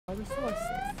Resources.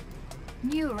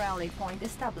 New rally point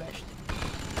established.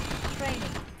 Training.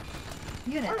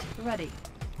 Unit ready.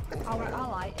 Our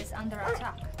ally is under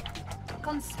attack.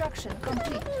 Construction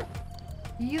complete.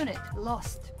 Unit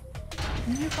lost.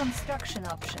 New construction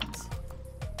options.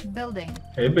 Building.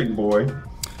 Hey, big boy.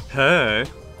 Hey.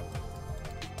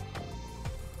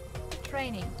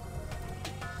 Training.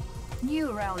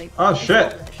 New rally point Oh, shit.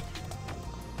 established.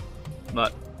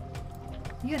 But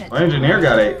Unit My engineer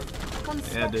got 8.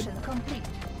 construction complete.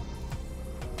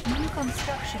 New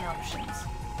construction options.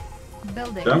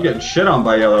 Building. I'm getting shit on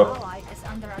by yellow. Ally is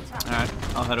under attack. alright,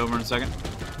 I'll head over in a second.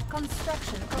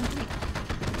 Construction complete.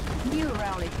 New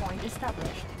rally point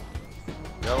established.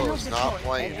 Yellow's not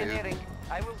playing, dude. Engineering.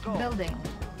 I will go. Building.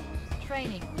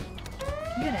 Training.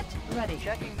 Unit ready.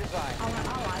 Checking design. Our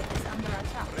ally is under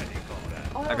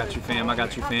attack. I got you, fam. I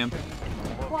got you, fam.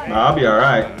 Nah, I'll be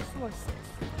alright.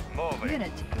 Moving.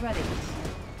 Unit ready.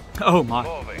 Oh my.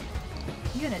 Moving.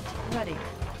 Unit ready.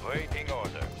 Waiting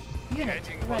orders. Unit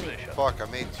Changing ready. position. Fuck,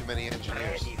 I made too many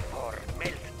engineers. Ready for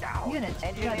meltdown. Unit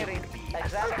Engineering. ready.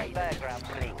 Examine diagram,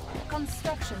 please.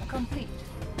 Construction complete.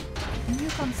 New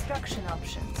construction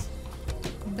options.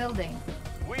 Building.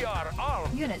 We are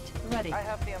armed. Unit ready. I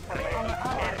have the Our information.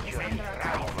 ally is under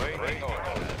attack. Waiting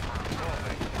orders.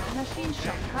 Machine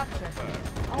shop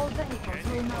captured. All vehicles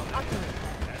will now operate.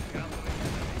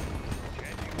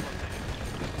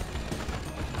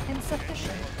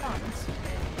 Insufficient funds.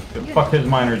 Good fuck his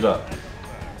miners up.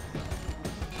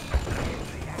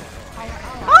 Our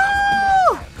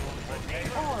ally is under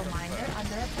attack. Ore miner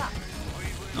under attack.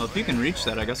 Well, if you can reach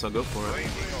that, I guess I'll go for it.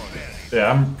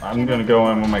 Yeah, I'm gonna go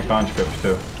in with my conscripts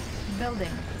too. Building.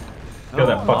 Kill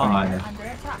that Oh, fucking my. miner. Under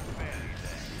attack.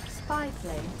 Spy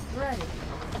plane ready.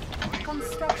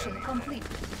 Construction complete.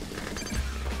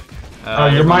 Oh,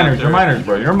 your miners,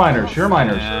 bro. Your miners, your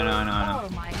miners. Yeah, I know. Ore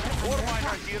miner under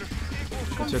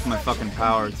attack. You took my fucking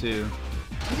power too.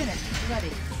 Unit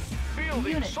ready.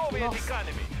 Building Unit Soviet lost.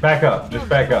 economy. Back up, just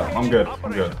back up. I'm good.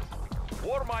 I'm good.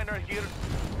 War miner here.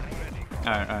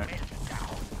 Alright.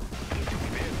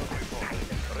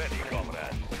 Ready,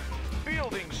 comrade.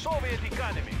 Building Soviet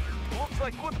economy. Looks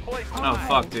like good place to Oh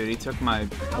fuck, dude. He took my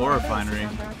ore refinery.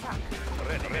 Under attack.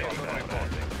 Ready, comrade.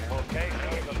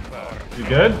 Location confirmed. You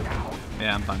good?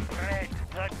 Yeah, I'm fine.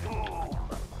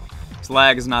 This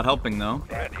lag is not helping though.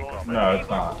 Ready, comrade. No, it's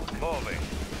not. Moving.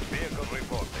 Vehicle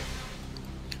reporting.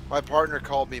 My partner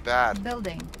called me bad.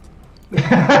 Building.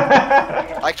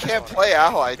 I can't play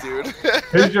ally, dude.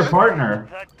 Who's your partner?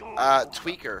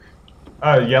 Tweaker.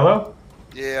 Yellow?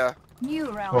 Yeah.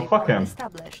 New rally Well, fuck point him.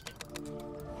 established.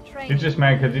 Training. He's just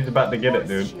mad because he's about to get it, Force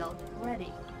dude. shield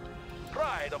ready.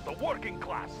 Pride of the working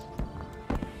class.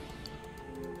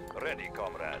 Ready,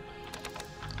 comrade.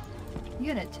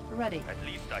 Unit ready. At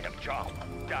least I have job.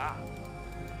 Yeah.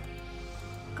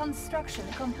 Construction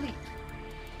complete.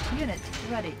 Unit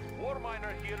ready. War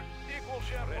miner here. Equal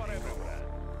share for everyone.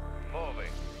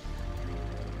 Moving.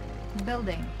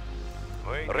 Building.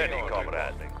 Ready,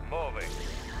 comrade. Moving.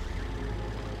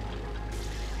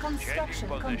 Construction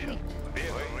complete.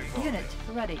 Unit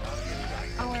ready.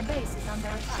 Our base is under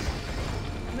attack.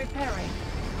 Repairing.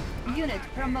 Unit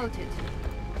promoted.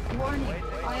 Warning.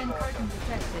 Iron curtain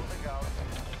detected.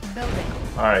 Building.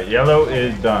 Alright, yellow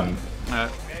is done.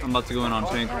 Alright, I'm about to go in on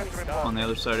tank on the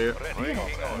other side here. Unit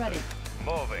ready.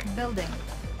 Moving. Building.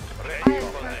 Ready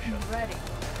Iron position. curtain ready.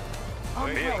 On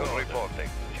Vehicle hold. reporting.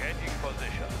 Changing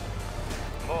position.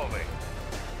 Moving.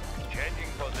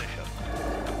 Changing position.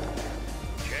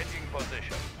 Changing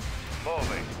position.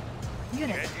 Moving.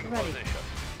 Unit Changing ready. position.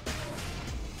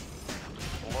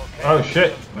 Oh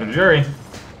shit, the jury.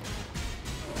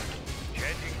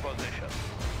 Changing position.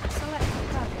 Select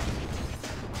target.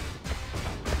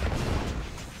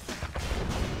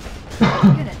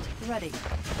 Unit ready.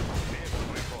 Vehicle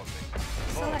reporting.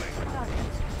 Select Moving. target.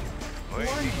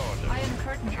 Waiting Warning. order. Iron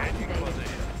curtain Changing activated.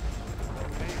 position.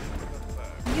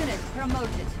 Unit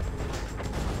promoted.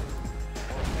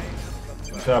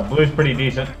 So blue's pretty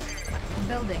decent.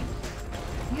 Building.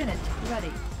 Unit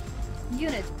ready.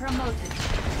 Unit promoted.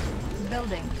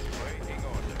 Building. Waiting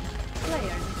order. Player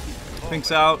defeated.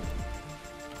 Pink's out.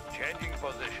 Changing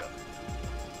position.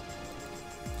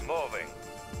 Moving.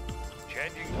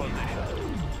 Changing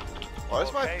position. Why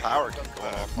does my power keep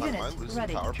going off? Why am I Unit losing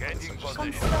ready. power Changing points?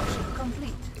 position. Construction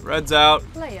complete. Red's out.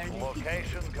 Player defeated.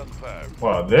 Location confirmed.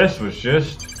 Well, this was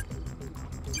just...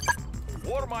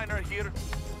 War miner here.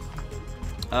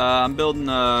 I'm building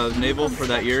naval for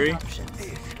that Yuri. Construction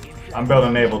options. I'm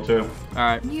building naval too.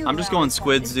 Alright, I'm just going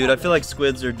squids, dude. I feel like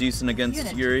squids are decent against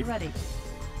Unit Yuri. ready.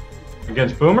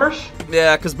 Against boomers?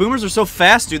 Yeah, because boomers are so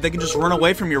fast, dude. They can just run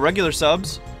away from your regular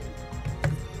subs.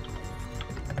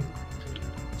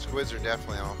 Squids are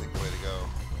definitely, I don't think, the way to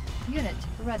go. Unit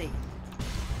ready.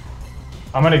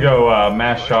 I'm gonna go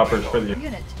mass choppers for the.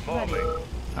 Unit ready.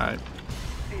 Alright.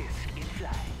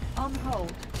 On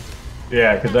hold.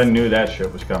 Yeah, because I knew that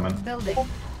shit was coming. Building.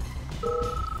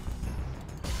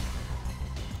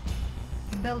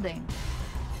 Building.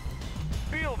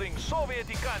 Building Soviet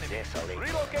economy.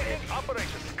 Relocating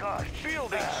operations.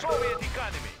 Building Soviet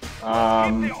economy.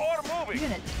 Keep the ore moving.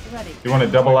 Unit ready. You want to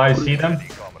double IC them?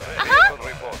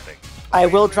 Reporting. I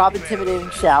will drop intimidating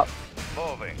shout.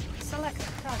 Moving. Select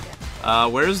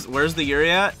target. Where's the Yuri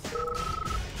at?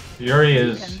 Yuri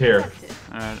is Beacon here. detected.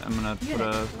 Alright, I'm gonna put Unit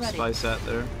a ready. spy set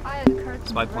there. Iron curtain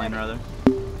Spy plane, ready. rather.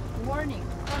 Warning.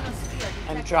 Chronosphere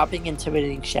I'm detected. dropping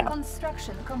intimidating shout.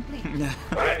 Construction complete.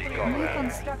 Ready, New comrade.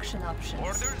 construction options.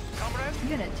 Orders, comrade.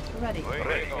 Unit ready.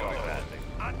 Ready, comrade.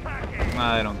 Attacking.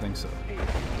 I don't think so.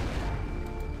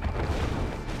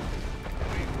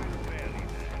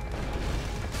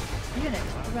 Unit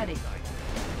ready.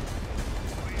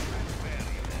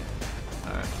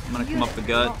 Alright, I'm gonna come Unit up the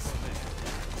gut. lost.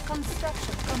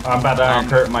 Construction complete. I'm about to iron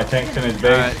curtain my tanks in his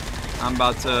base. Alright, I'm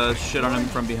about to shit on him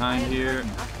from behind Iron here.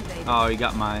 curtain activated. Oh, he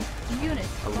got my Unit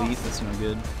elite. lost. That's no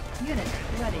good. Unit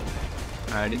ready.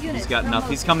 Alright, he's Unit got enough.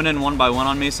 He's coming in one by one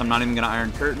on me, so I'm not even gonna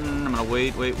iron curtain. I'm gonna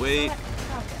wait. Select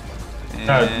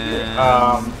target.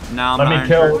 And now I'm let me iron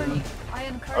kill- curtain. Warning.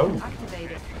 Iron curtain Oh.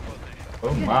 activated. Oh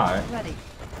Unit my. ready.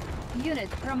 Unit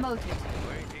promoted.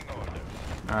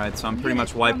 Alright, so I'm pretty Unit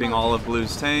much wiping promoted. all of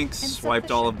Blue's tanks.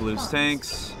 Wiped all of Blue's Insufficient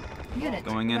tanks. Unit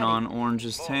Going in ready. on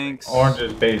Orange's tanks.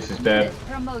 Orange's base is dead. Unit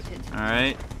promoted.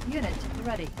 Alright, Unit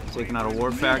ready. taking out a war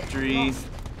Unit factory. lost.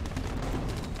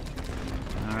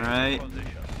 Alright.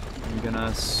 I'm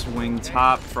gonna swing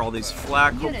top for all these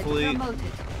flak, Unit hopefully. promoted.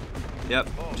 Yep,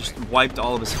 just wiped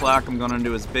all of his flak. I'm going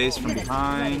into his base from Unit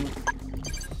behind.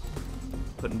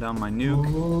 Putting down my nuke.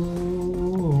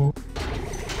 Ooh.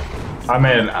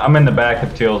 I'm in the back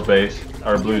of Teal's base,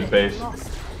 or Blue's Unit base. lost.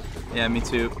 Yeah, me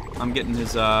too. I'm getting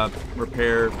his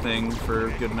repair thing for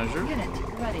good measure. Unit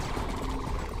ready.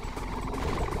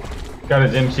 Got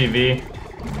his MCV.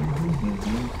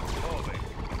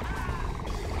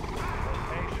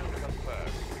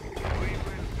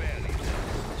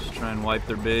 Just try and wipe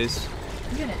their base.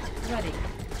 Unit ready.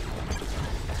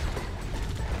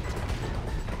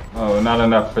 Oh, not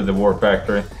enough for the war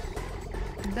factory.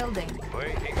 Building.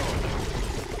 Waiting order.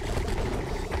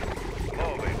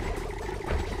 Moving.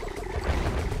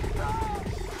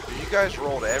 You guys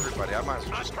rolled everybody. I might as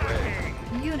well just quit.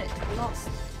 Unit lost.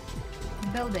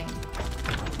 Building.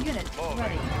 Unit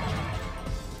ready.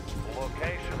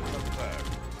 Location confirmed.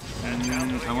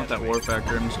 I want that war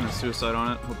factory. I'm just gonna suicide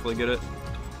on it. Hopefully get it.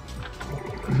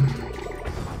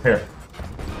 Here.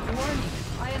 Warning.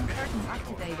 Iron curtain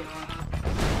activated.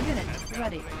 Unit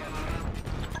ready.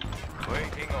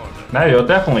 Waiting order. Now you'll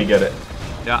definitely get it.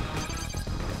 Yeah.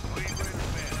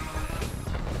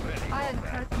 Iron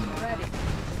curtain ready.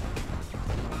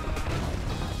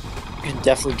 You can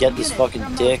definitely get this Unit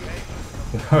fucking dick.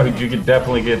 promoted. You could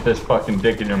definitely get this fucking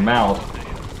dick in your mouth.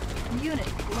 Unit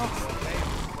lost.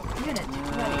 Unit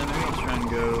Maybe ready. I'll try and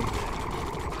go.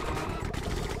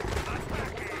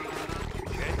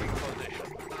 Changing position.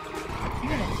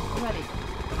 Unit ready.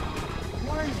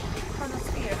 Warning.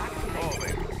 Chronosphere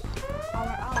activated. Moving. Our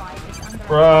ally is under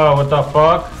Bro, what the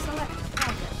fuck? Select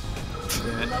target.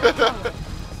 Yeah. Low power.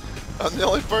 I'm the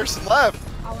only person left.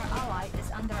 Our ally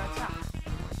is under attack.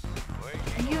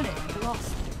 Unit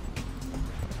lost.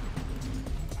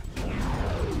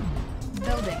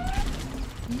 Building.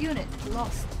 Unit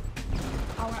lost.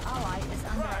 Our ally is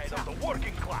under Pride attack. of the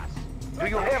working class. Do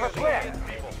you have a plan?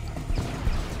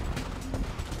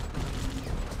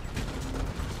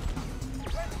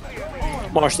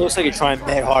 Marsh, looks like you're trying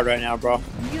bad hard right now, bro.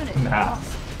 Unit Nah.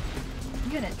 lost.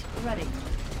 Unit ready.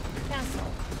 Cancel.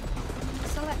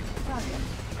 Select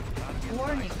target.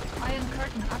 Warning. Iron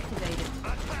curtain activated.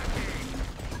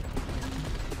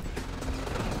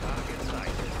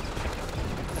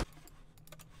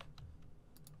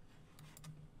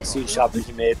 See the shot that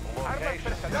you made.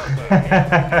 Location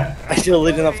I should have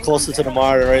leading up closer to the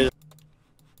monitor, right?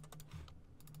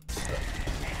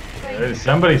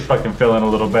 Somebody's fucking feeling a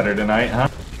little better tonight, huh?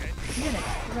 Unit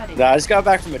ready. Nah, I just got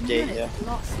back from a date, Unit yeah.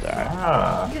 lost.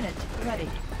 Ah. Unit ready.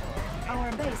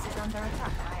 Our base is under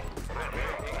attack.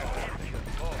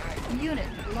 Unit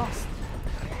lost.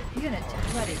 Unit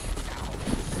ready.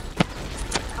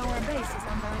 Our base is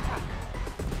under attack.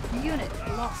 Unit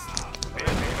lost. Our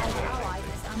ally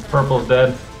is under Purple's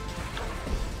dead.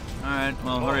 Alright,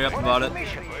 well, hurry up about it.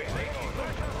 attack.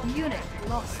 Unit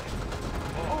lost.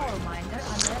 Ore miner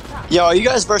under attack. Yo, are you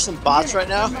guys versing bots right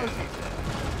now? Promoted.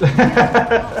 Unit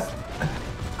lost.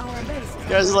 Our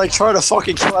guys are like trying to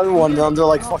fucking kill everyone under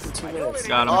like fucking 2 minutes.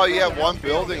 Got him. Oh, you have one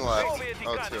building left.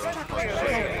 Oh, two.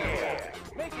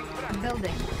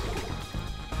 Building.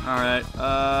 Alright,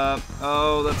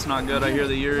 oh, that's not good. I hear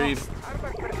the Yuri.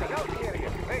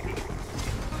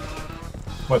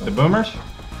 What, the boomers?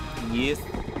 Yes.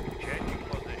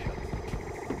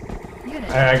 Unit.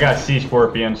 I got sea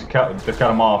scorpions to cut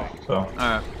them off, so.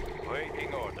 Alright.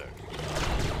 Waiting order.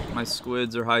 My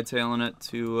squids are hightailing it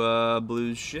to,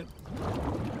 Blue's ship.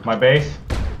 My base?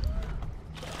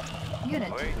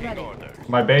 Unit Waiting ready. order.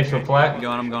 My base with flat?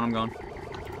 I'm going.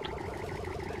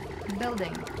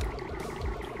 Building.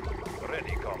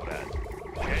 Ready, comrade.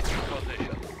 Changing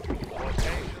position.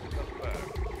 Location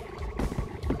confirmed.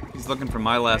 He's looking for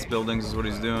my last buildings is what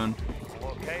he's doing.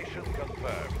 Location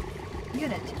confirmed.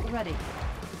 Unit ready.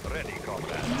 Ready,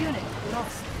 comrade. Unit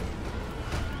lost.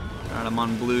 Alright, I'm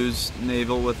on Blue's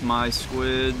naval with my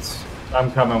squids.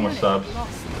 I'm coming with Unit subs.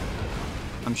 lost.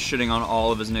 I'm shitting on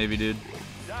all of his navy, dude.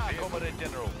 Da, comrade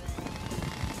general.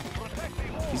 Protect the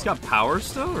wall. He's got power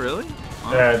still, really?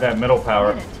 Wow. That middle power.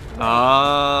 Unit ready.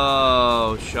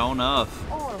 Oh, show enough.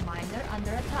 Ore miner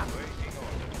under attack.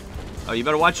 Oh, you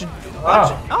better watch it.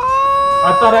 Oh, Oh!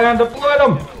 I thought I undeployed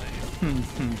them.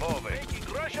 Making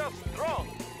Russia strong.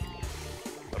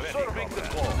 Serving the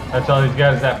call. That's all these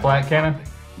guys, that flat cannon?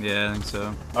 Yeah, I think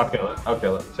so. I'll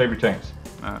kill it. Save your tanks.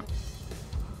 Alright.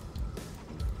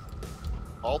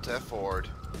 Alt F forward.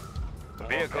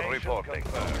 Vehicle reporting.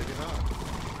 Maybe not.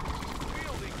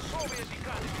 Fielding Soviet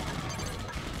economy.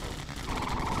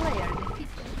 Player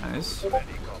defeated. Nice.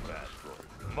 Ready, comrade.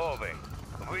 Moving.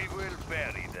 We will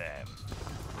bury them.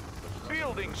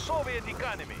 Fielding Soviet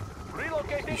economy.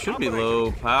 Relocating. He should be operation.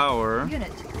 low power.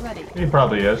 Unit ready. He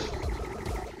probably is.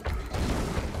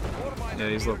 Yeah,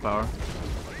 he's low power.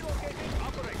 Relocating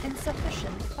operation.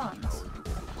 Insufficient funds.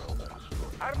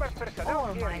 Armored personnel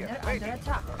Ore miner under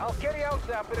attack. I'll carry out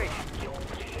the operation.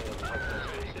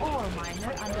 Ore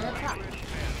miner under attack.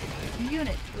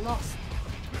 Unit lost.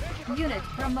 Unit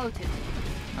promoted.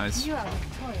 Nice. You are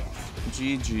victorious.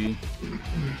 GG.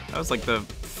 That was like the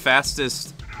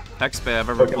fastest XP I've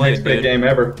ever Fucking played, next big dude. game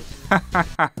ever.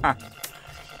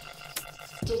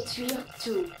 Détruire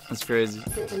tout, That's crazy.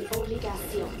 c'est une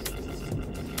obligation.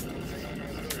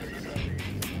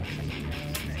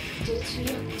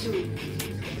 Détruire tout,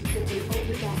 c'est une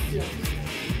obligation.